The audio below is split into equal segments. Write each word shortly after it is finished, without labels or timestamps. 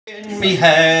In me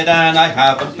head and I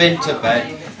haven't been to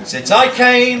bed since I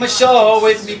came ashore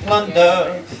with me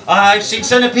plunder. I've seen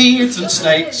centipedes and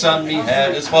snakes and me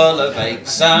head is full of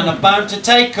aches, and I'm bound to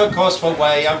take a course for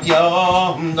way out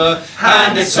yonder.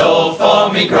 And it's all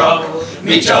for me grog,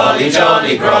 me jolly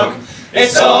jolly grog.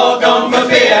 It's all gone for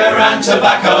beer and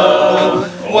tobacco.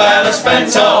 Well, I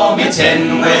spent all me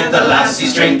tin with the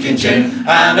lassies drinking gin,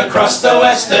 and across the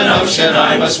western ocean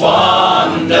I must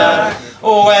wander.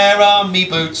 Where are me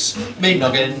boots, me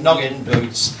noggin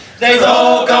boots? They've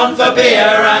all gone for beer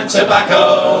and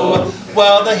tobacco.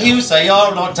 Well, the heels they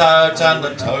are knocked out, and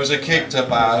the toes are kicked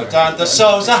about, and the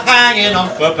soles are hanging on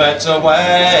for better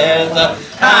weather.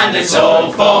 And it's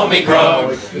all for me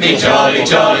grog, me jolly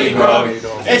jolly grog.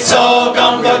 It's all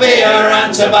gone for beer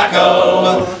and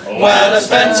tobacco. Well, I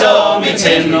spent all me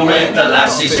tin with the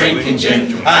lassies drinking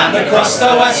gin, and across the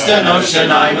western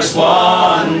ocean I must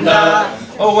wander.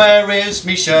 Oh, where is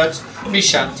me shirt, me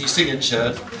shanty singing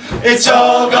shirt? It's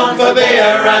all gone for beer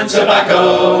and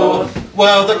tobacco.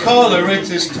 Well, the collar it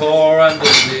is tore, and the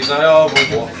sleeves I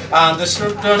overwore, and the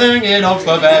strip are hanging on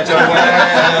for better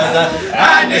weather.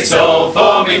 And it's all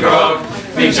for me grog,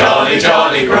 me jolly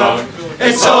jolly grog.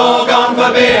 It's all gone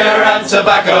for beer and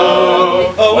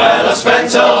tobacco. Oh, well, I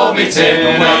spent all me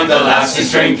tin with the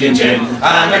lassies drinking gin,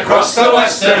 and across the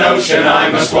western ocean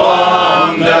I must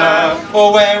wander.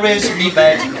 Oh, where is me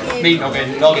bed, me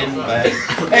noggin bed?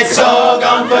 It's all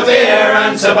gone for beer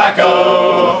and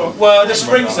tobacco. Well, the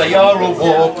springs they are a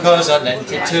war, 'cause I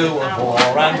lent it to a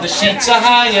whore, and the sheets are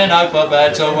hanging out for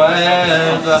better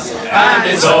weather. And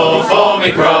it's all for me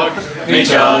grog, me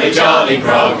jolly jolly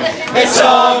grog. It's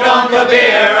all gone for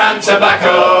beer and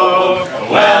tobacco.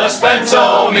 Well, I spent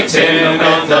all me tin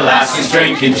with the lassies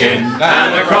drinking gin,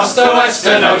 and across the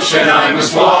western ocean I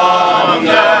must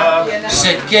wander.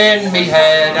 Sick in me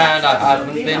head and I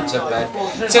haven't been to bed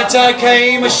since I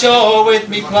came ashore with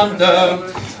me plunder.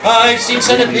 I've seen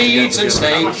centipedes and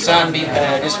snakes, and me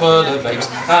head is full of aches,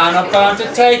 and I'm bound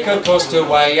to take a course to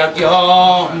way out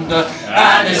yonder.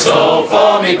 And it's all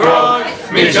for me grog,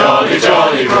 me jolly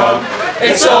jolly grog.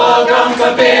 It's all gone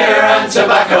for beer and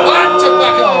tobacco.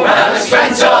 Well, I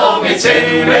spent all me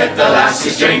tin with the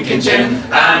lassies drinking gin,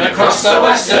 and across the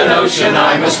western ocean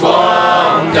I must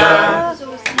wander.